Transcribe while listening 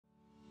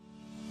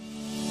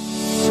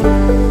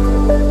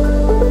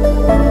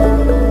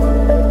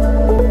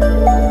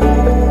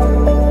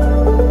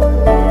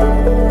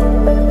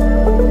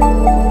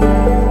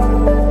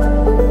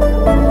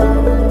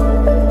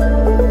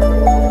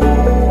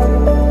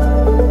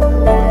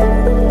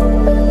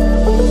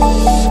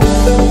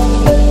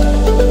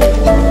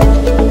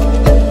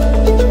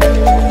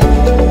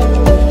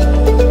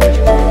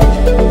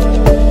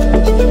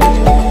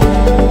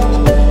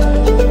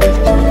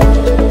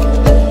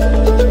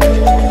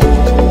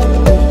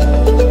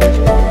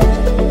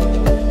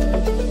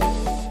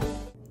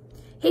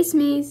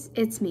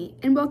it's me,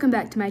 and welcome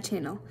back to my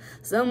channel.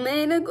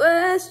 Equestrian.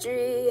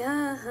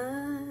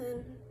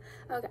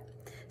 Okay,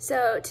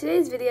 so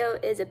today's video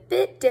is a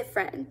bit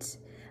different.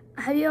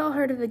 Have you all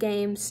heard of the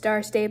game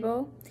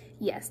Starstable?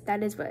 Yes,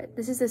 that is what.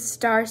 This is a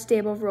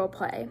Starstable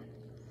roleplay.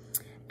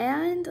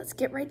 And let's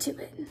get right to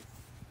it.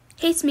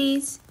 Hey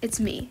Smees, it's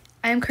me.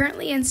 I am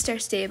currently in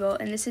Starstable,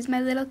 and this is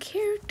my little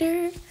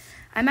character.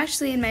 I'm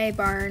actually in my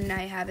barn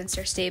I have in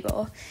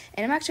Starstable,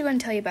 and I'm actually going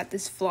to tell you about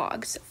this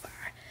vlog so far.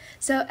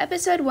 So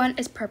episode 1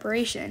 is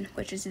preparation,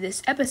 which is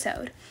this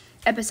episode.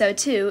 Episode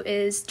 2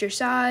 is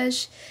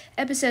dressage,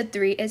 episode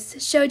 3 is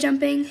show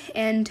jumping,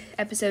 and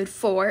episode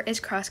 4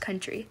 is cross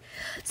country.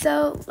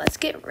 So let's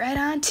get right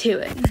on to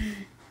it.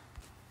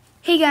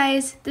 Hey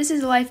guys, this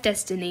is Life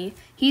Destiny.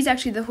 He's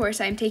actually the horse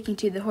I'm taking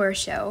to the horse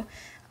show.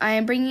 I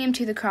am bringing him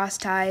to the cross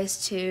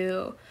ties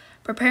to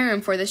prepare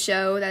him for the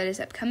show that is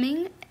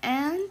upcoming,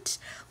 and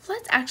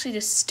let's actually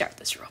just start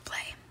this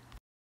roleplay.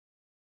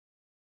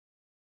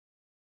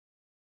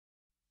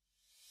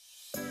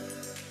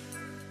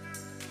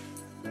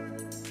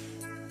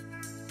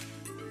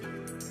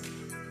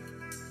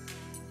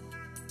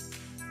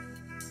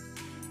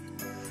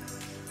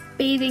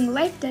 Bathing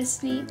Life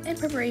Destiny in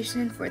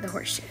preparation for the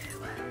horse show.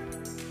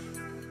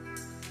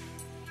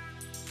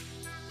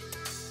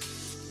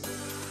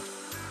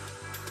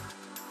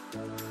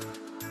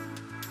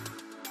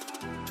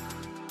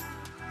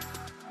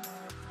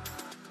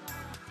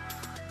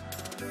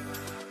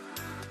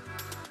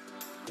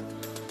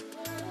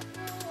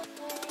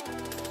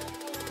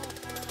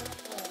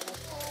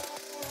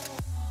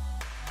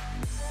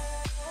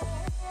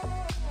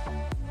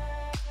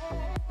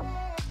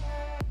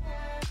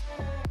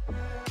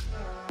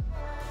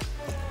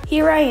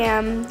 Here I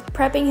am,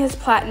 prepping his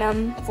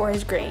platinum for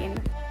his grain.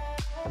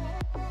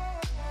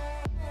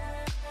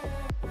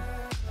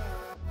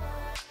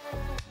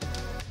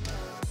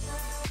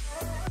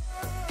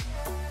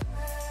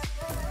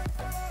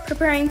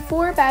 Preparing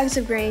 4 bags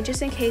of grain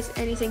just in case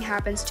anything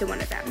happens to one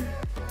of them.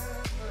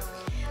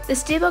 The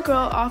stable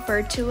girl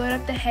offered to load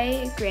up the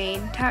hay,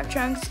 grain, tack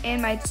trunks,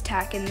 and my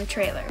tack in the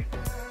trailer.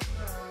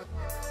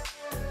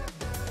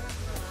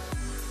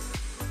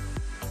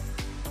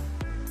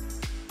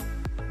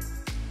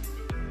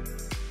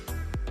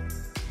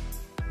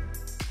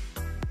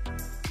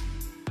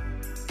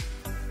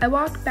 I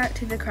walked back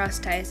to the cross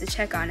ties to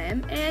check on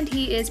him, and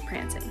he is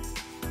prancing.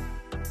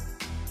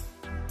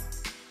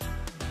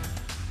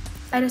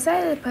 I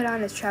decided to put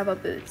on his travel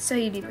boots so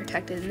he'd be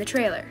protected in the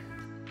trailer.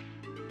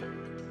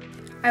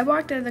 I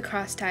walked out of the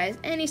cross ties,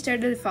 and he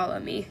started to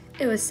follow me.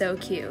 It was so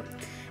cute.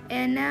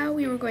 And now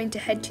we were going to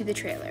head to the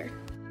trailer.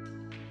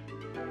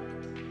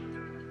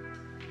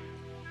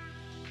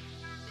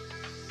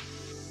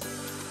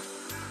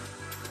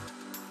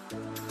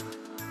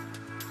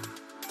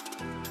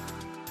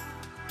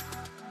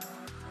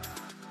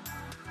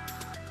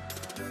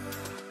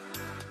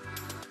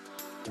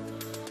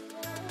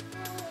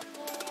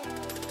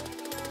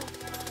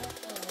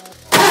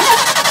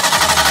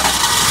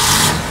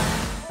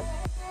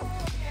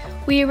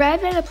 We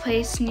arrived at a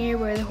place near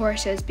where the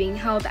horse show is being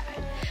held at.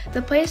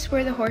 The place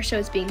where the horse show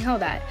is being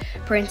held at,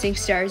 Prancing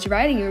Stars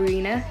Riding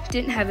Arena,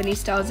 didn't have any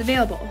stalls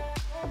available.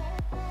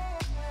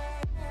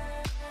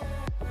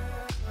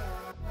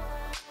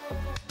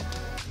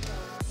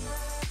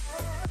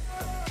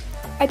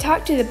 I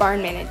talked to the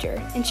barn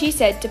manager, and she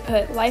said to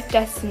put Life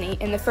Destiny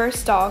in the first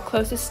stall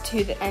closest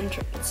to the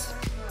entrance.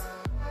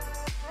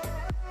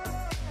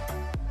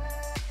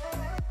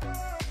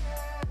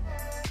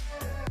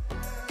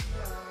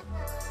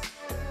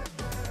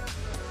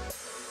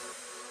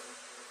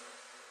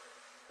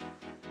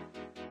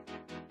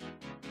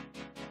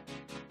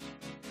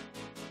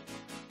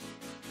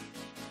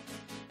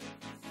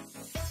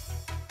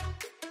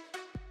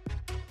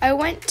 I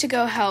went to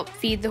go help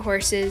feed the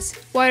horses,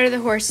 water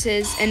the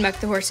horses, and muck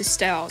the horses'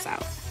 stalls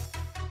out.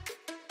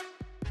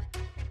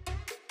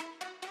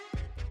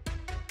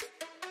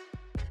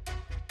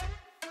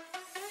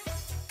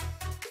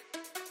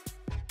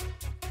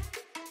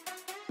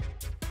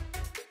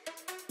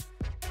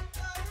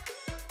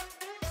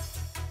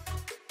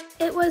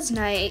 It was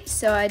night,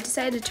 so I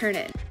decided to turn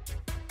in.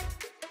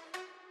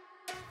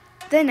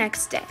 The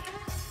next day.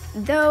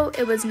 Though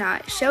it was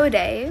not show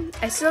day,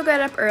 I still got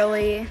up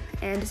early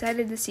and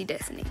decided to see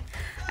Disney.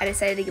 I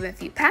decided to give him a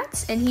few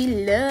pats, and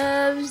he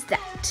loves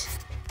that.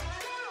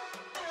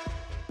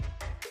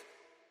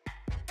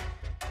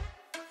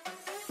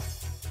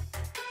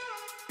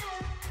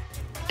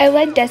 I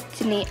led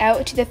Destiny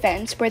out to the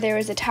fence where there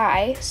was a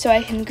tie so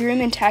I can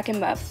groom and tack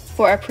him up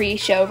for a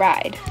pre-show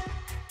ride.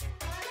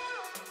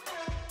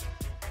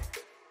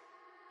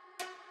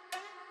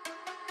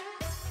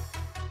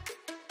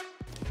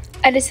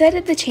 I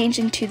decided to change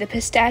into the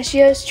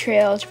Pistachios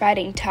Trails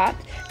riding top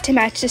to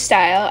match the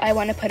style I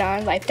want to put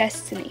on Life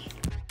Destiny.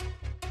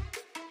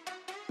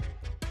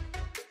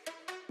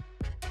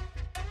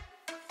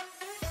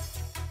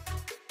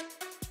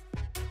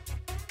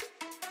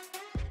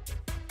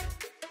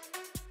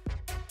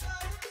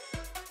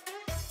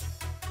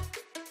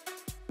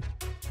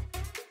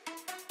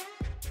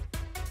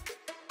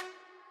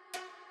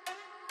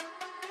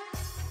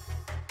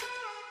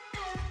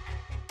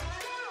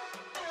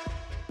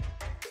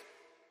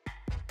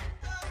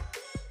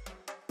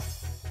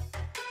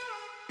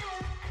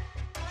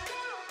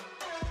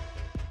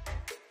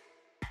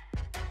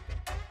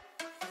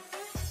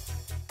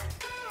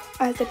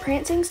 As the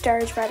Prancing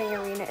Stars riding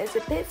arena is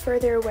a bit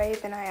further away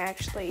than I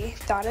actually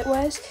thought it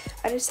was,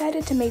 I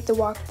decided to make the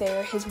walk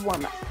there his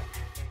warm-up.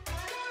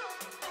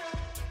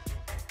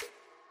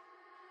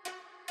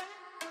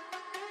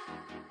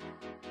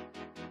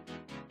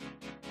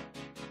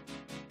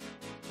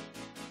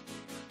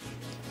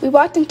 We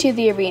walked into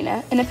the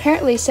arena, and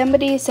apparently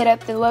somebody set up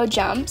the low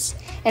jumps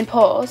and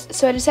poles,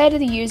 so I decided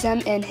to use them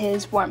in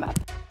his warm-up.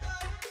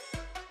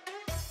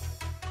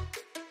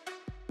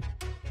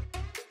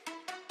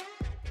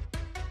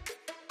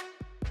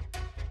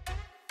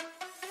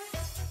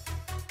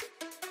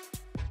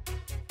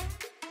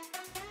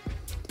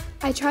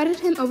 I trotted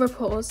him over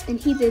poles, and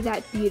he did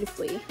that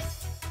beautifully.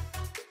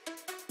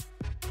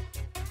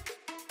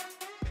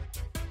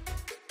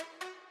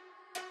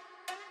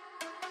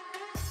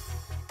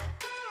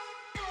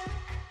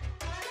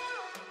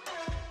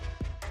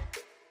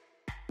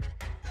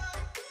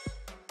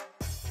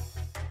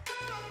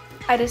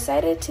 I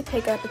decided to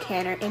pick up a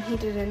canter, and he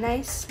did a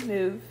nice,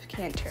 smooth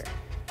canter.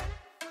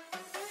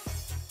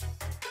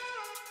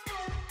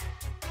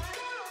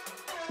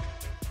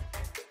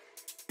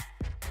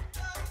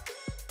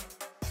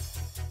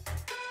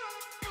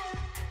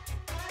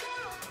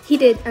 He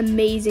did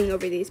amazing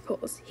over these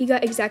poles. He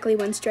got exactly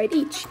 1 stride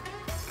each.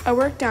 I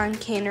worked on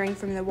cantering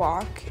from the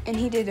walk, and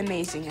he did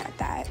amazing at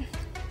that.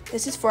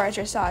 This is for our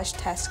dressage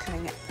test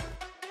coming up.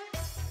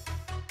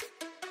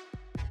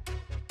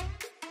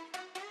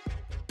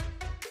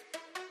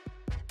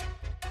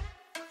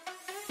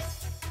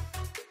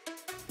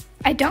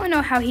 I don't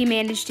know how he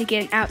managed to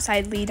get an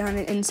outside lead on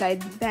an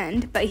inside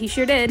bend, but he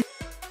sure did.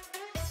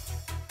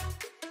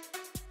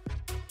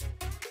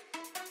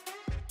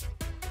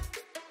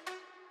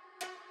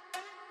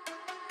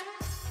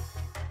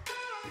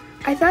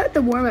 I thought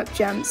the warm-up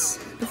jumps,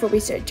 before we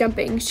start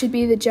jumping, should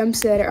be the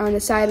jumps that are on the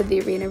side of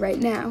the arena right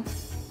now.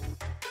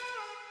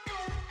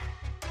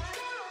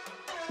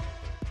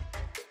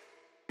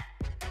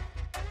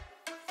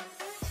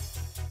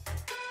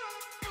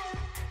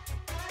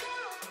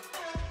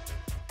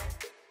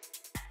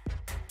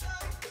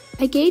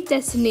 I gave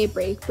Destiny a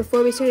break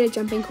before we started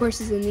jumping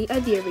courses in the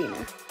other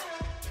arena.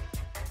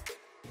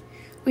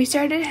 We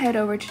started to head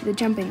over to the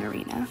jumping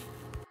arena.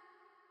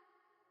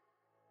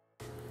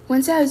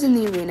 Once I was in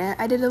the arena,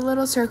 I did a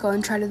little circle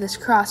and tried this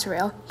cross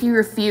rail. He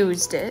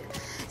refused it,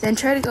 then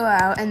tried to go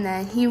out, and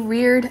then he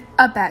reared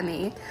up at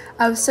me.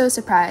 I was so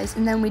surprised,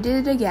 and then we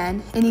did it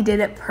again, and he did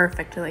it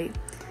perfectly.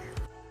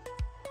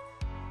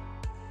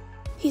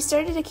 He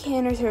started to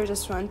canter through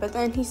this one, but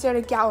then he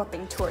started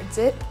galloping towards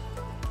it.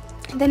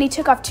 Then he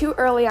took off too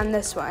early on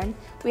this one.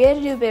 We had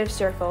to do a bit of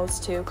circles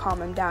to calm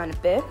him down a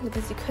bit,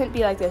 because he couldn't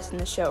be like this in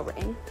the show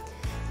ring.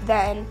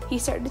 Then he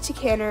started to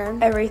canter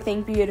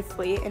everything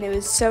beautifully, and it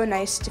was so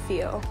nice to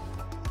feel.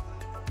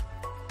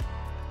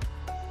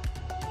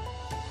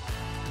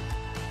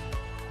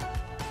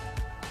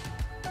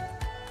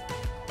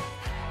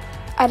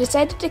 I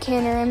decided to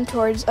canter him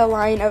towards a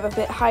line of a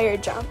bit higher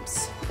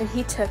jumps, and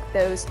he took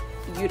those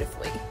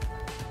beautifully.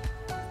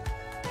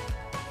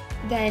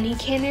 Then he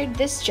cantered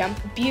this jump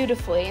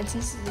beautifully, and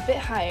since it's a bit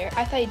higher,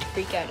 I thought he'd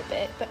freak out a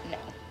bit, but no.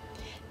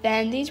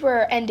 Then these were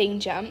our ending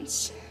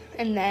jumps,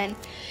 and then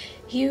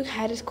he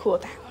had his cool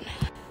down.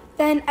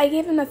 Then I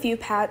gave him a few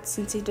pats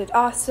since he did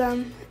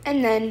awesome,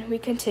 and then we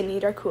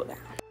continued our cool down.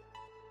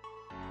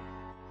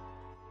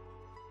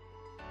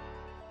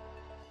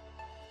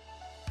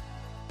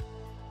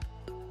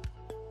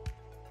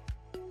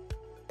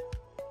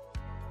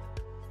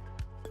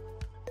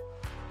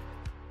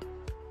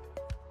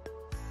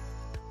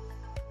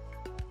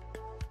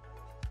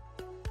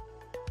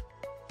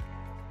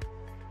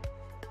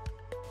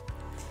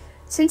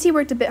 Since he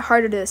worked a bit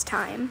harder this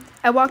time,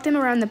 I walked him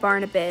around the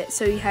barn a bit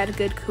so he had a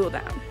good cool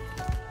down.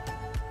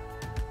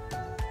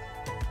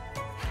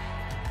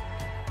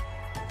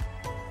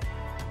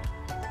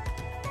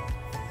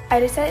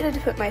 I decided to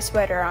put my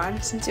sweater on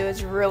since it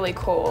was really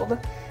cold,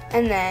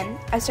 and then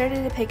I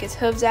started to pick his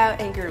hooves out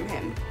and groom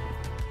him.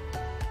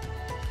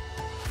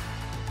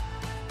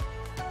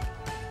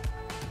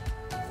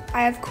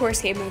 I of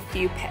course gave him a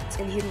few pets,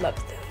 and he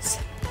loved them.